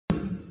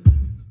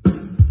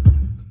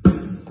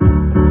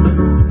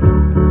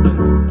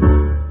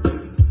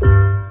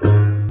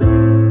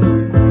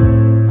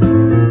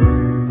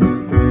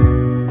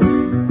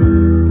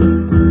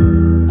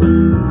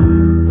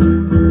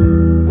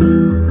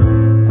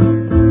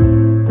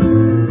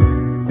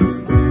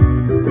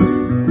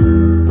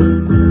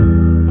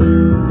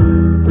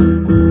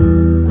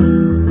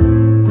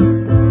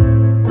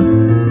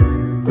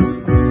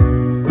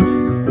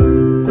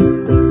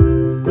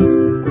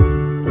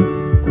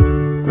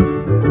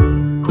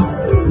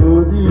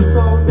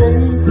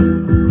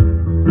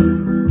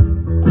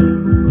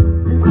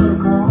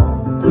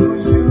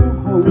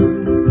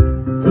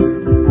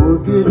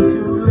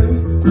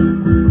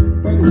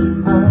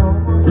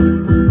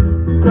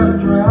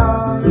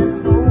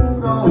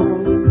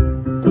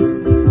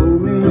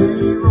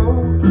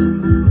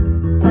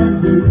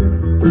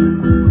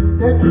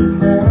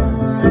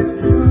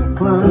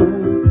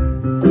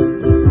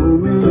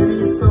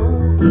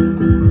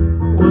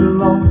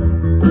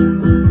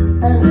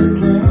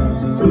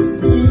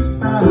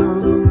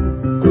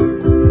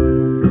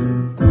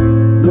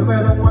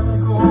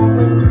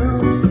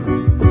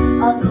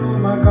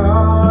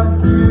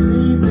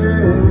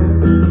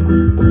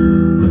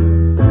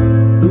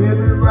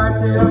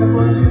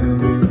for you.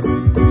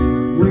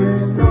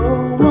 When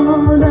no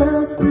one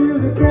else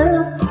really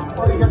cares,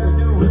 all you got to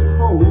do is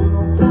hold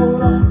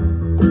on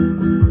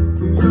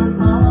to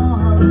your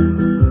arm,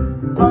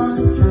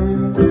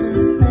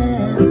 unchanging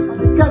hand. All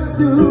you got to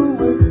do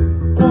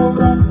is hold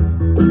on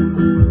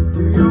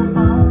to your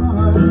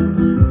arm,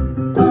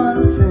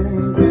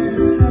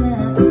 unchanging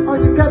hand. All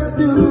you got to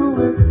do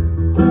is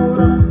hold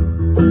on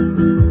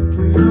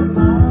to your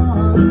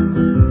arm,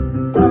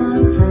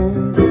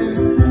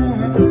 unchanging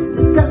hand.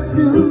 You got to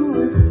do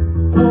is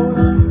hold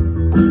on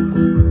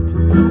to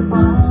your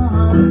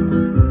arm,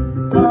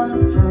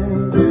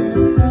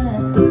 unchanging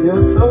hand.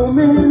 There's so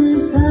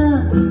many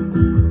times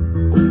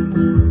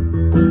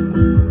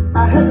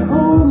I had to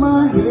hold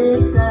my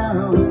head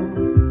down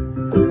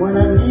when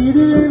I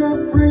needed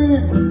a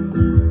friend.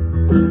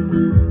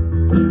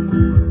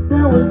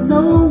 There was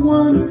no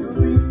one to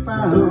be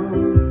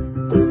found.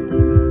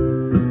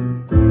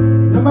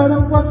 No matter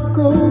what you're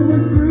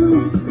going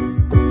through,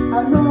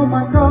 I know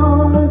my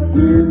God,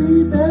 He'll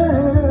be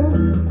there.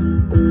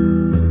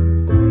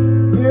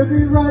 He'll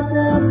be right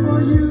there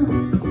for you.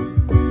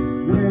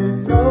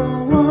 When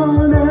no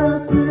one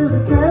else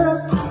really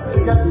cares, all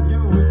you got to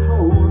do is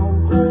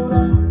hold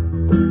on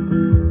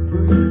to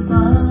your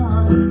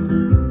son,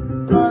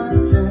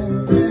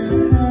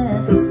 unchanging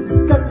hand.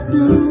 You got to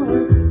do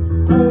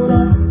it, hold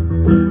on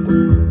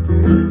to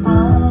your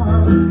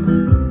arm,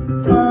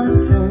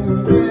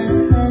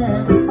 unchanging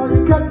hand. All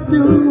you got to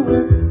do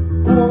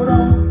is hold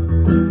on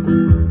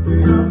to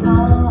your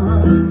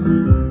arm,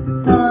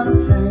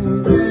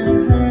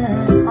 unchanging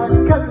hand. All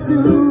you got to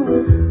do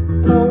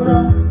is hold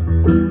on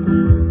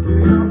to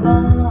your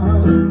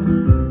arm,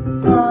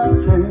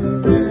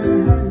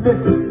 unchanging hand.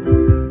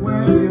 Listen,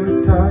 when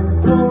you're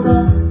tired, hold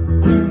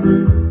on, can't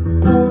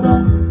sleep, hold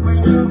on. When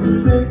you get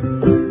sick,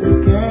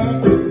 you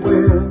can't get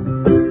well.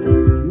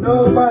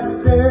 Nobody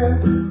there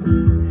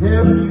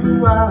help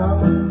you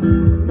out.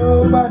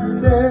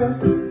 Nobody there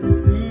to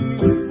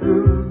see you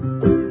through.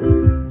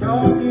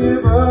 Don't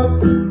give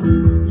up,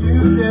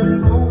 you just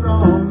hold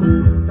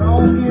on.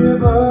 Don't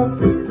give up,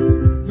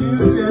 you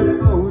just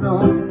hold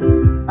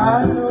on.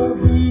 I know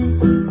He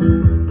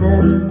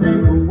can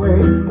make a way,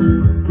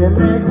 can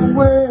make a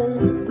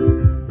way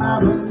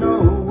out of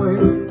no way.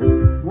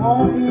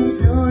 Won't He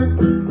do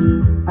it?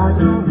 I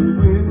know He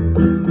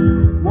will.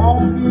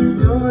 Won't He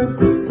do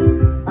it?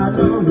 I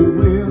know He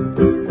will.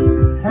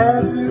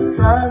 Have you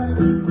tried it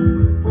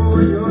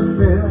for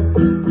yourself?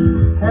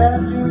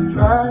 Have you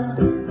tried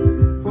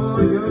it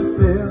for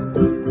yourself?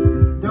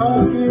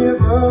 Don't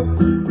give up,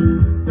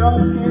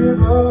 don't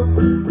give up,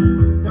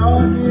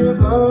 don't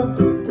give up,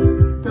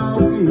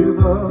 don't give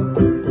up,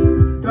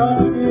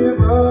 don't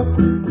give up,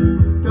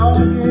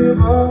 don't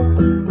give up,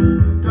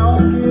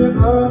 don't give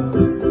up,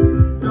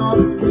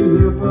 don't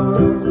give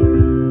up.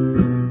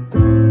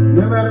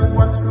 No matter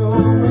what's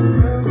going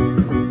through,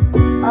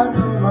 I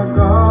know my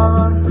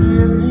God,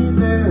 He'll be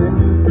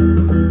there.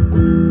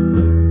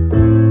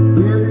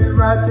 He'll be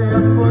right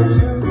there for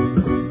you.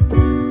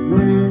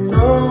 When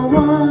no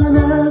one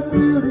else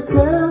really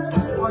cares,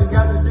 all you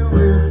got to do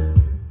is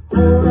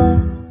hold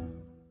on.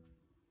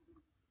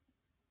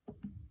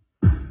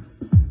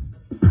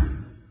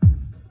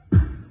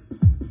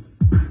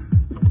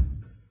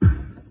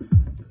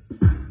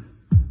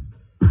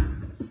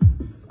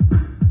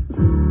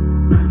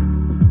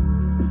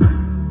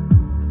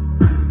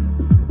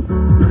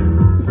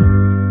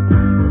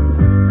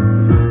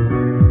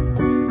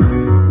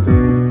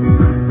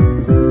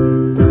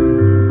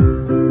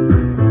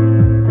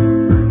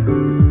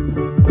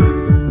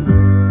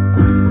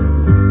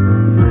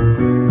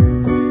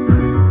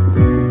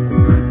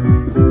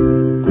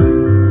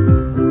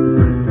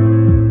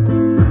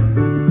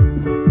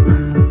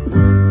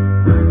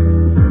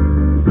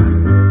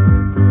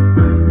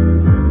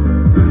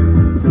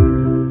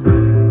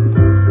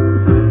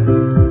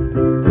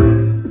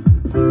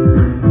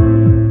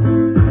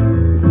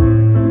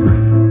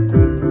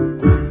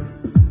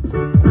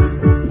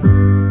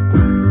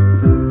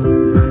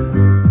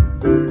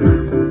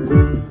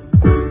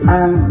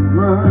 I'm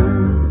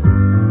running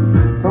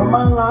for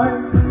my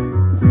life.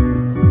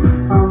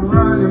 I'm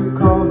running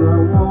 'cause I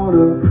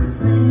wanna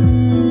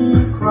see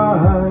you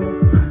cry.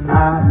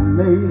 I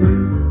made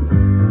it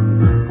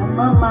on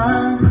my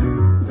mind.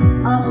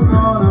 I'm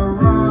gonna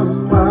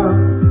run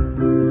wild.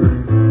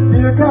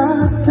 Still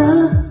got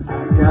time,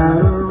 I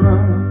gotta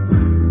run.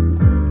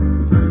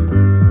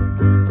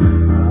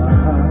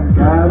 I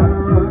gotta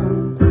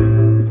run.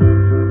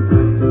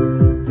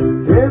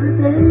 Every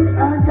day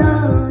I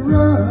gotta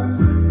run.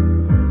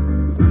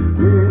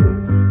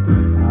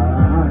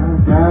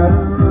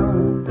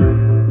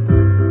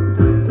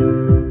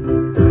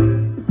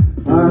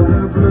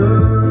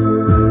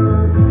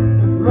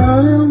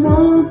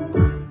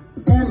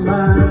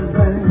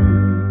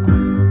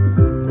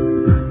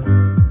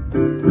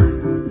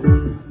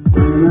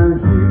 When I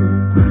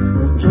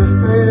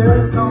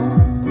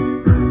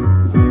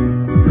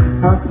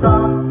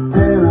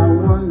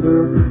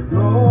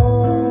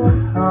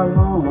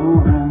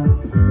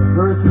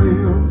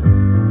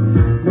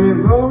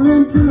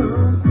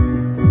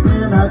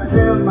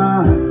tell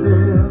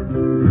myself,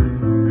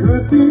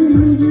 could be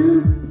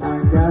you, I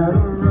gotta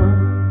run.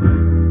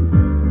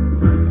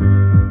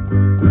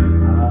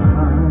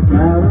 I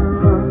gotta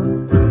run.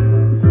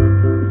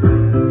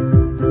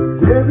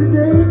 Every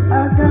day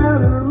I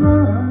gotta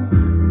run.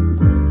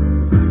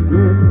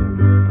 Yeah,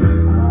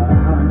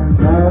 I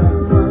gotta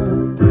run.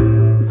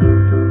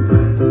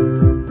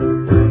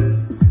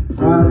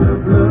 While the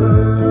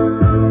blood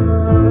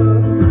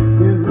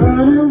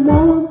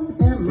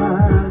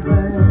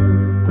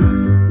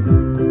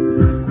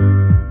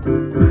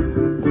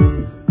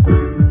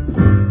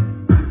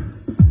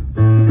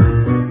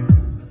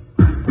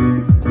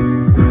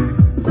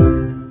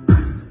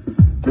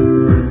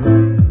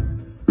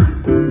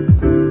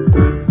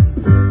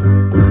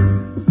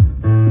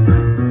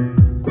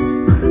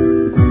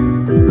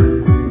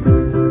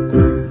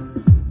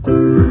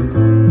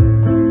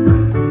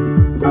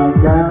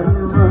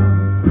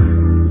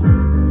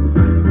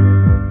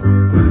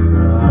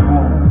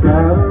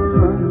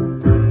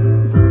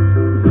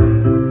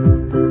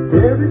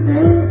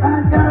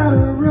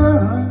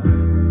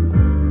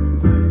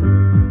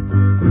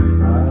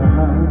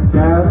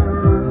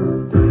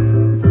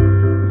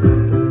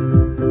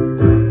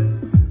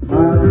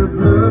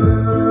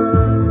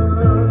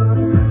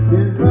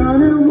is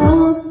running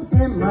warm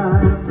in my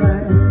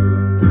veins.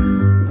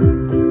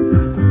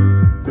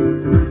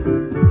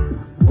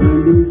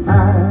 These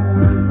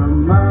eyes of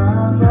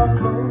mine are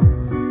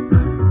closed,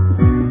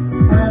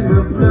 and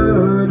the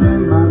blood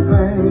in my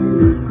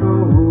veins is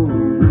cold.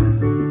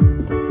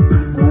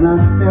 When I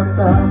stepped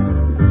out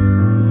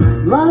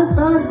right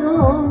back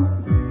door,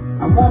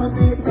 I wanna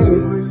be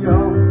able,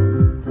 y'all,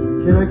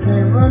 till I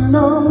can't run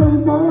no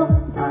more.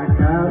 I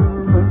gotta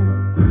run.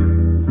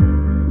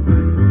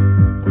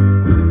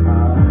 I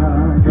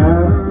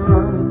gotta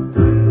run.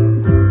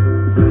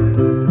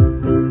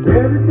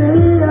 Every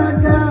day I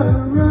gotta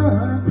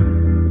run.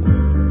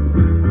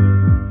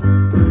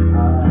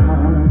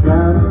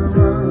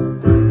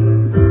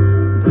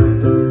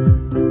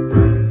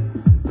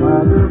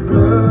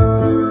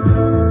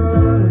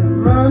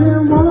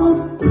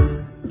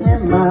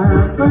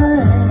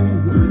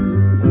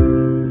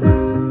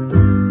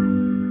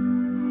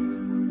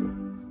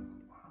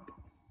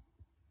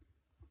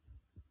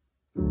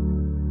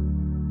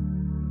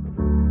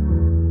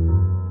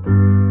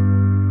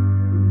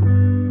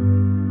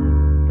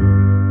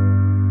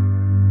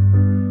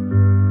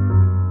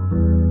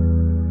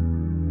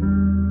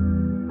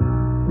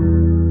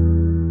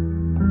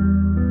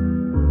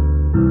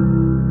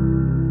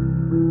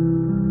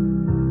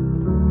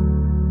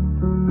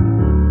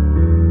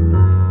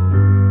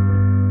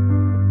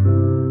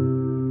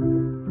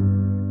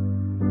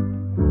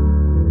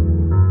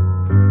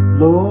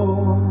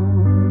 Lord,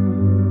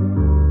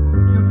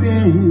 you've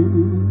been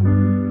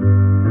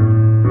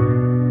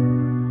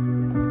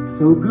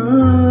so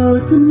good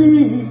to me,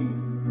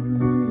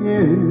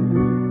 yeah.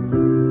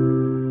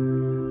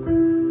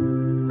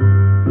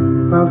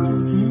 Without you,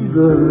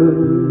 Jesus,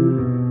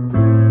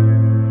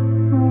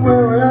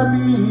 where would I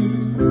be?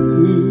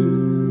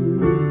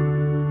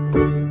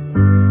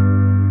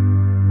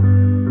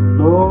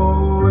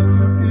 Lord,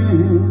 you've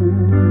been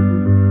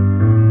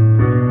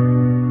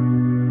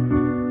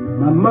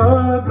my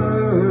mother,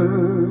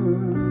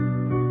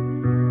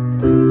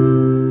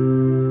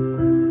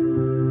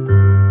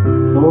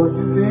 Lord,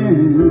 you've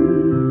been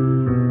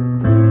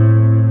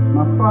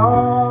my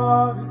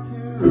father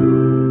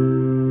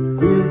too.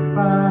 If I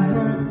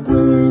had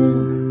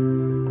wings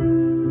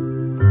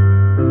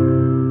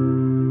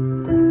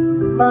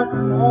like a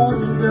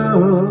morning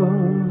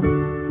dove,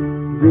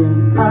 then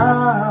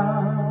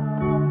I'll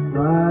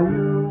fly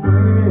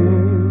away.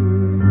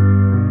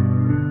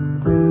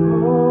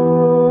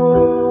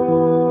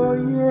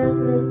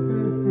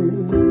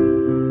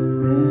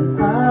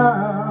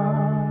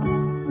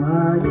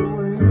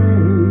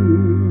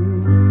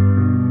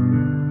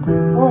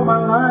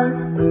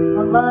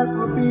 My life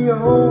will be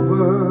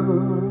over,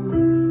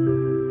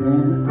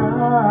 and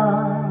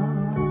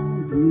I'll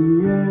be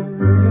at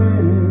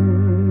rest.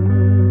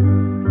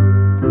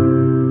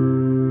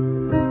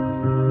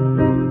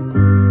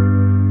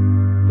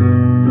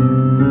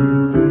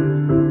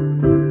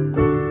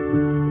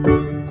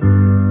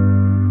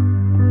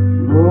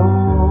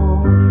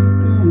 Lord, you've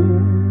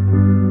been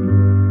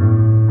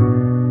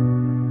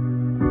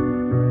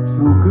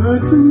so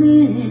good to me,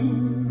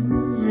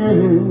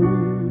 yeah.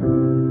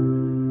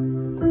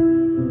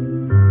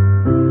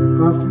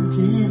 To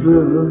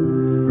Jesus,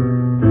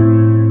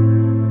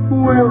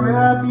 where will I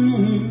be?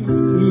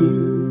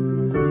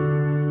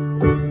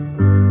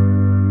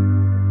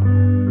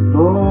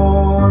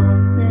 Lord,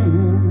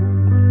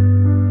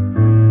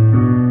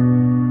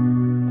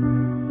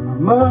 my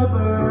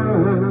mother,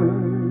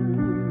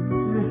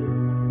 yes.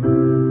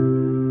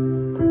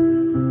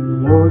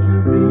 Lord,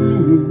 you've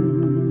been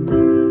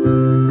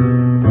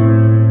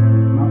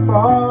my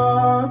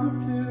father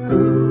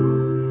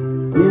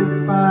too. If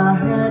I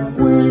had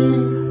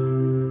wings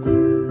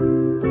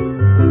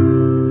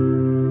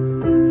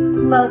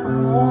like a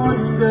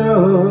morning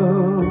dove,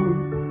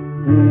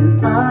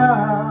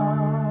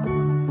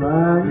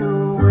 fly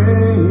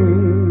away.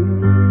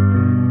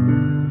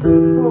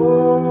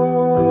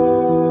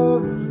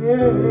 Oh,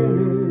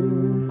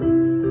 yes,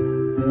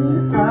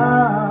 and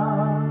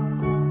I'll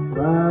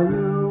fly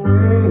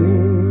away.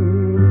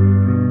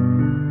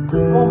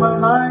 Oh, my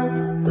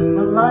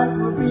life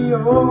will be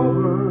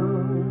over,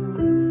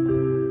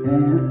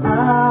 and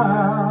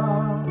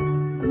I'll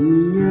be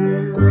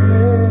at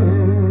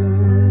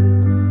rest.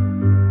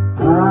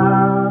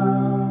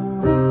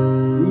 I'll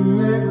be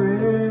at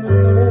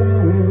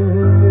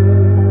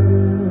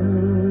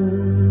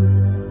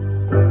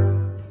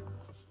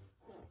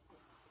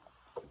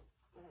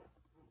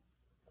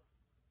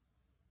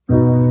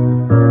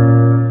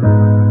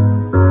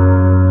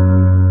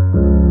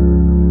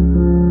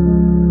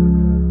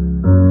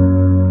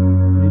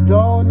You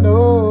don't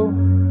know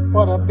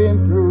what I've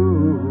been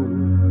through.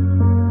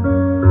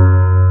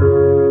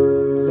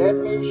 Let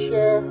me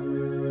share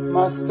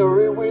my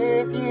story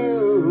with you.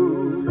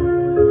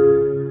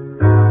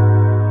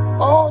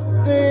 All the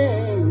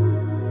things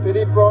that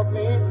it brought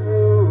me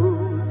through,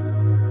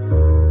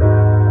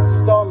 my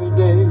stormy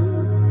days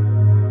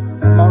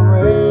and my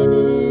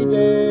rainy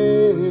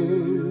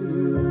days.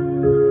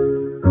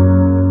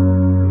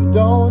 You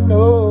don't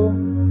know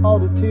all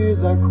the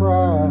tears I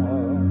cried,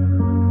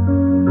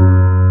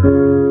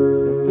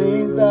 the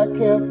things I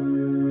kept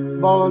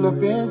balled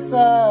up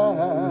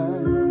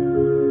inside,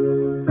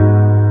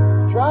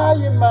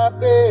 trying my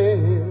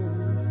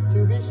best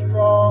to be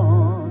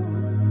strong,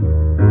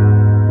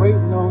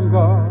 waiting on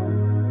God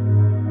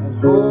and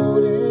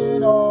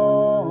holding on.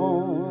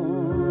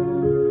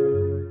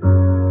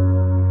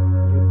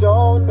 You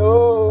don't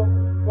know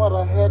what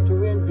I had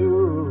to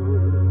endure,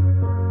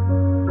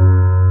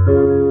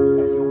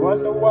 and you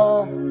wonder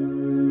why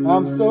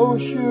I'm so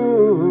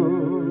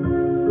sure.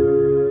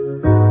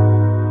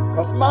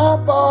 'Cause my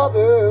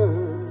Father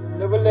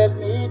never let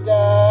me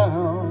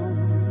down.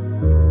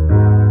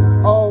 He's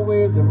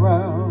always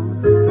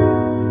around,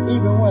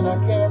 even when I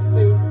can't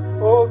see.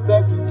 Oh,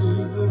 thank you,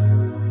 Jesus.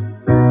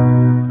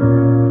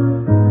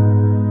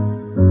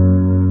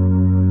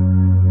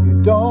 You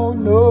don't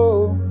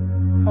know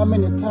how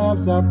many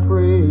times I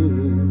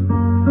prayed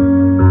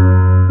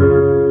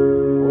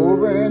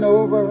over and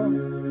over,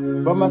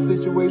 but my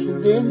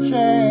situation didn't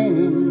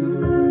change.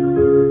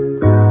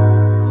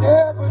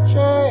 Never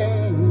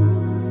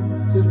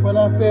changed, just when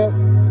I felt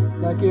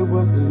like it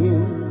was the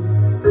end.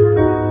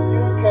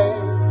 You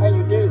came and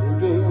you did it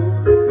again.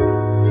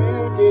 You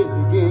did it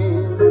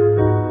again.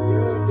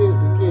 You did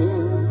it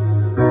again.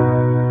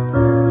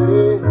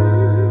 Yeah.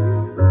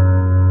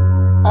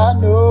 I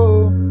know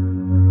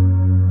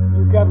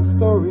you got a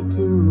story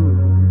too.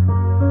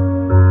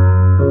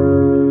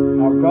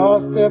 How God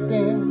stepped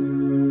in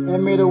and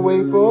made a way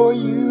for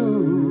you.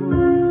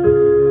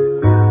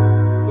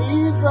 He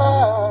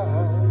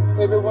dried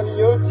every one of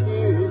your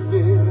tears,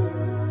 yeah.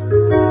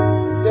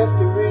 That's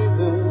the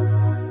reason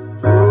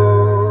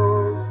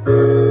you're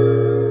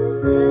still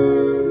here.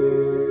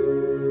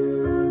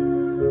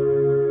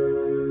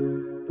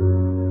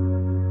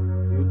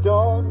 You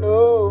don't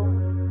know,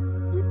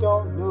 you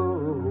don't know,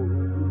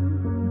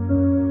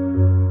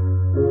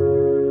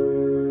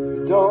 you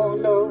don't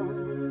know,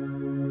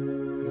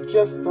 you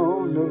just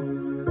don't know.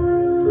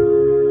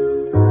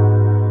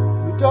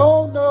 You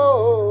don't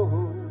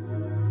know,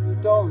 you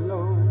don't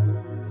know.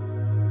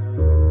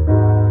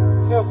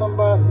 Tell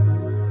somebody,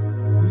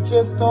 you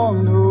just don't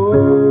know.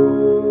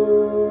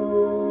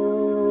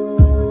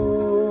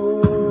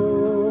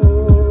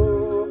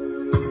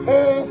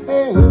 Hey,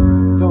 hey,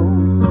 don't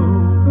know,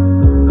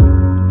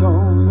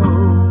 don't know,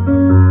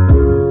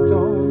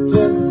 don't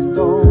just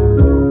don't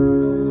know.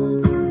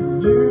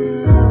 You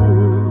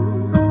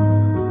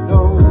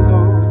don't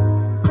know.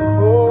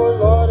 Oh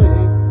Lordy,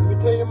 let me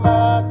tell you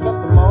my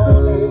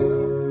testimony.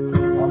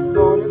 I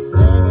started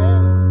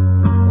singing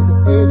at the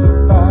age of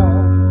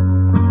 5.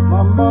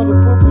 My mother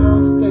put me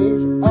on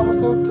stage, I was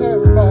so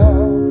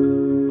terrified.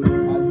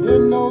 I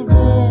didn't know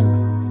then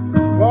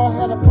God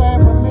had a plan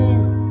for me,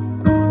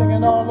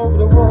 singing all over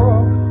the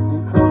world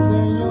and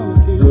closing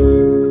unity.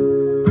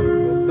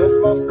 But that's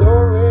my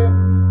story,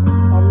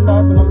 I'm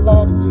not gonna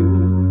lie to you.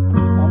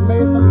 I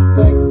made some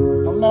mistakes,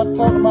 I'm not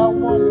talking about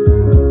 1 and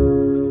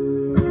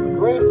 2.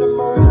 Grace and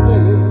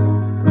mercy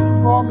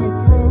brought me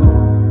through.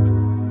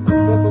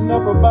 That's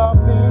enough about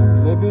me,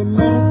 let me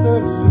minister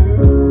to you.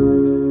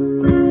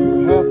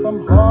 You had some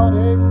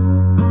heartaches,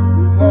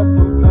 you had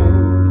some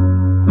pain,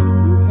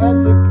 you had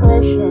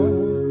depression,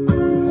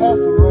 you had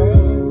some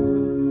rain.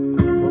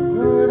 But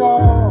through it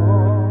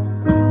all,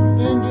 you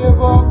didn't give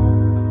up.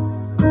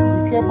 You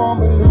kept on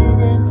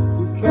believing,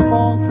 you kept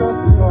on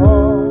trusting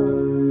God.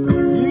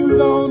 You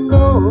don't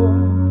know,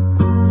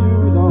 you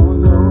don't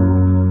know.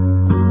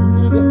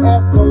 You need to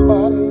ask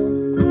somebody,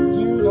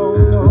 you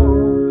don't know.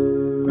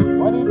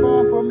 What he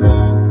done for me,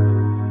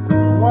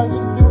 what did he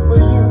do for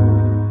you?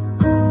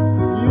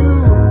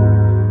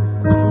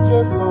 You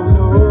just don't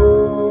know.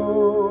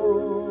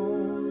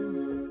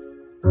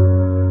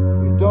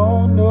 You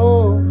don't know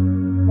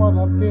what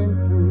I've been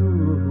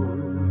through.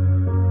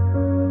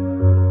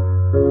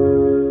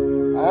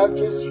 I've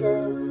just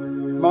shared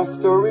my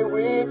story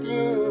with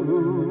you.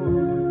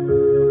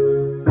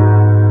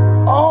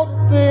 All the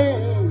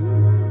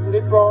things that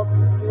it brought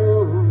me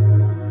through.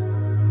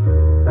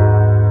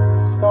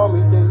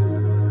 Stormy day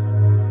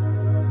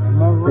and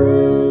my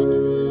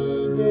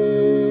rainy day.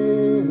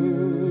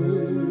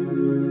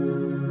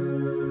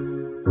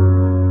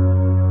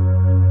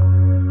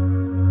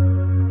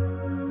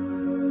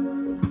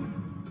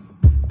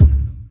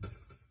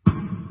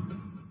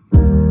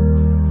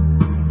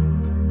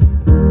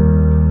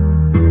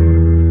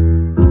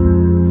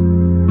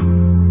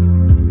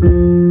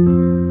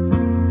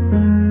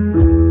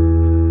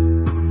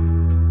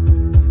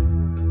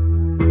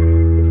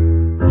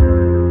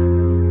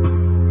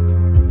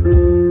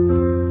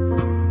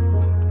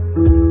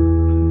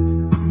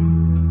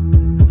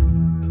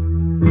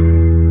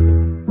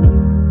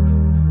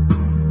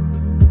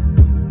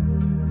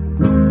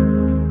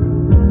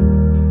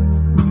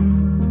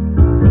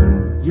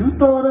 You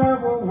thought I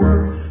was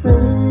worth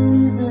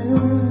saving,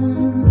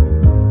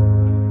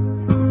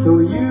 so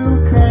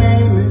you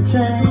came and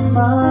changed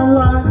my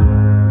life.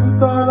 You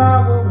thought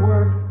I was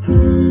worth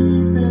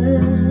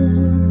keeping,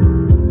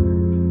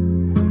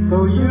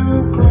 so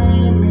you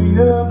cleaned me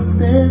up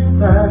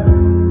inside.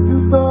 You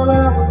thought I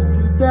was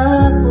to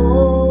die for,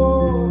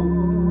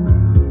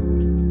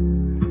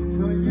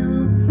 so you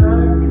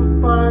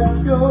sacrificed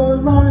your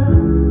life,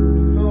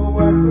 so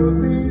I could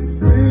be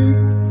free,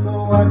 so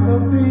I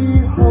could be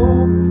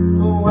whole.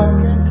 So I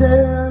can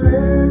tell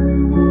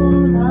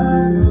everyone I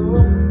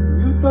know,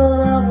 you thought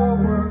I was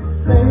worth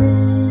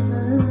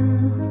saving.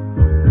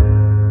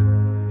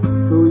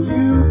 So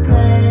you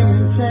came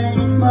and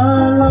changed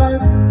my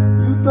life.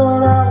 You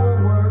thought I was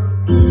worth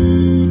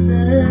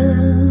keeping,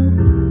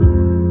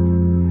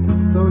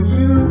 so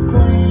you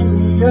cleaned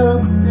me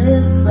up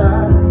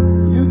inside.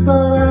 You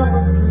thought I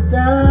was to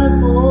die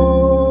for,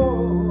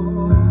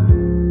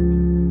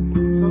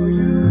 so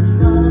you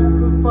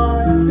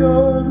sacrificed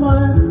your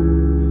life.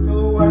 So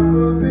I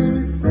could be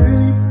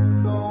free,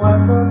 so I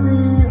could be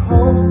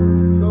whole,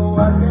 so I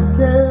can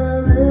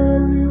tell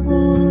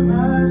everyone I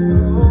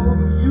know,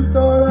 you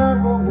thought I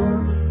was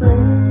worth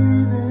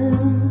saving.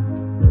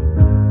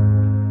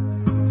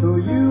 So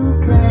you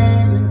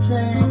came and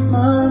changed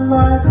my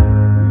life.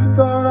 You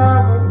thought I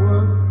was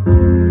worth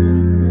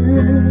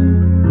keeping,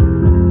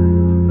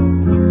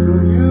 so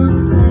you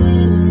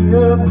cleaned me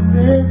up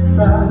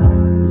inside.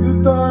 You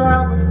thought I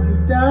was to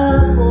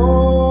die for,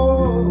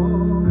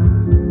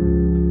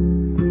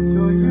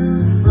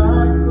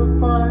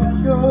 sacrifice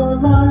your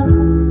life,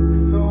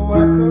 so I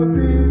could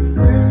be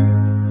free,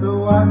 so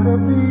I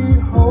could be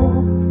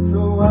whole, so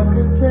I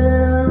could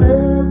tell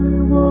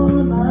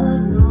everyone I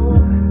know,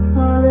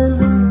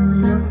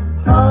 hallelujah,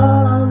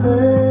 hallelujah,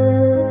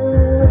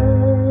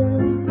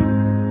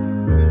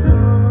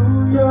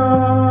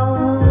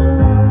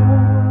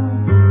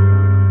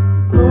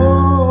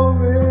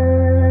 glory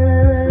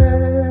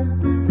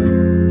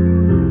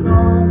to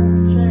God to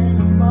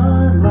change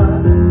my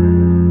life,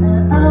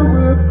 and I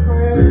will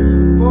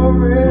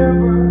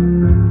forever,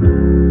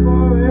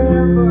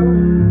 forever,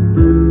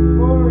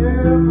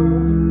 forever.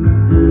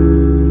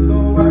 So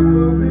I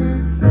could be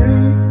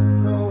free,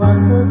 so I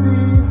could be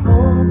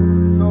whole,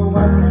 so I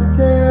can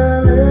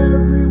tell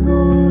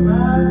everyone I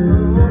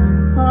know,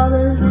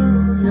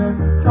 hallelujah,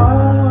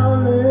 hallelujah,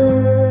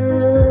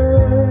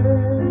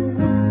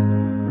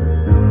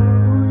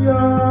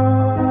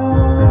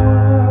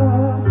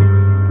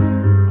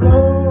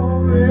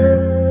 glory.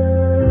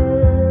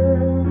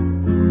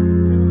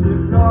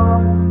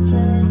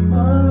 Change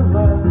my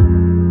life,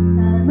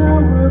 and I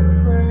will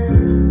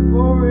praise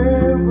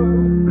forever,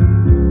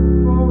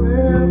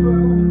 forever,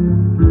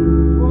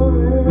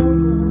 forever.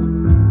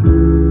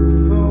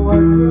 So I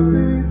could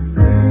be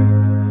free,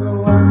 so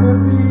I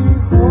could be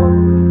whole,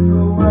 so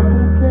I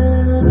can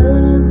tell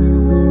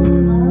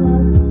everyone I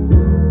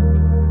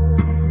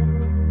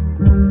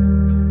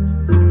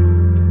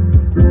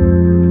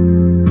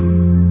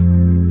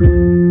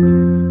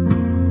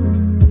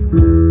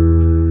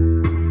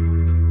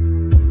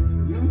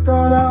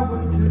thought I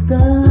was to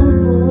die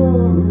for.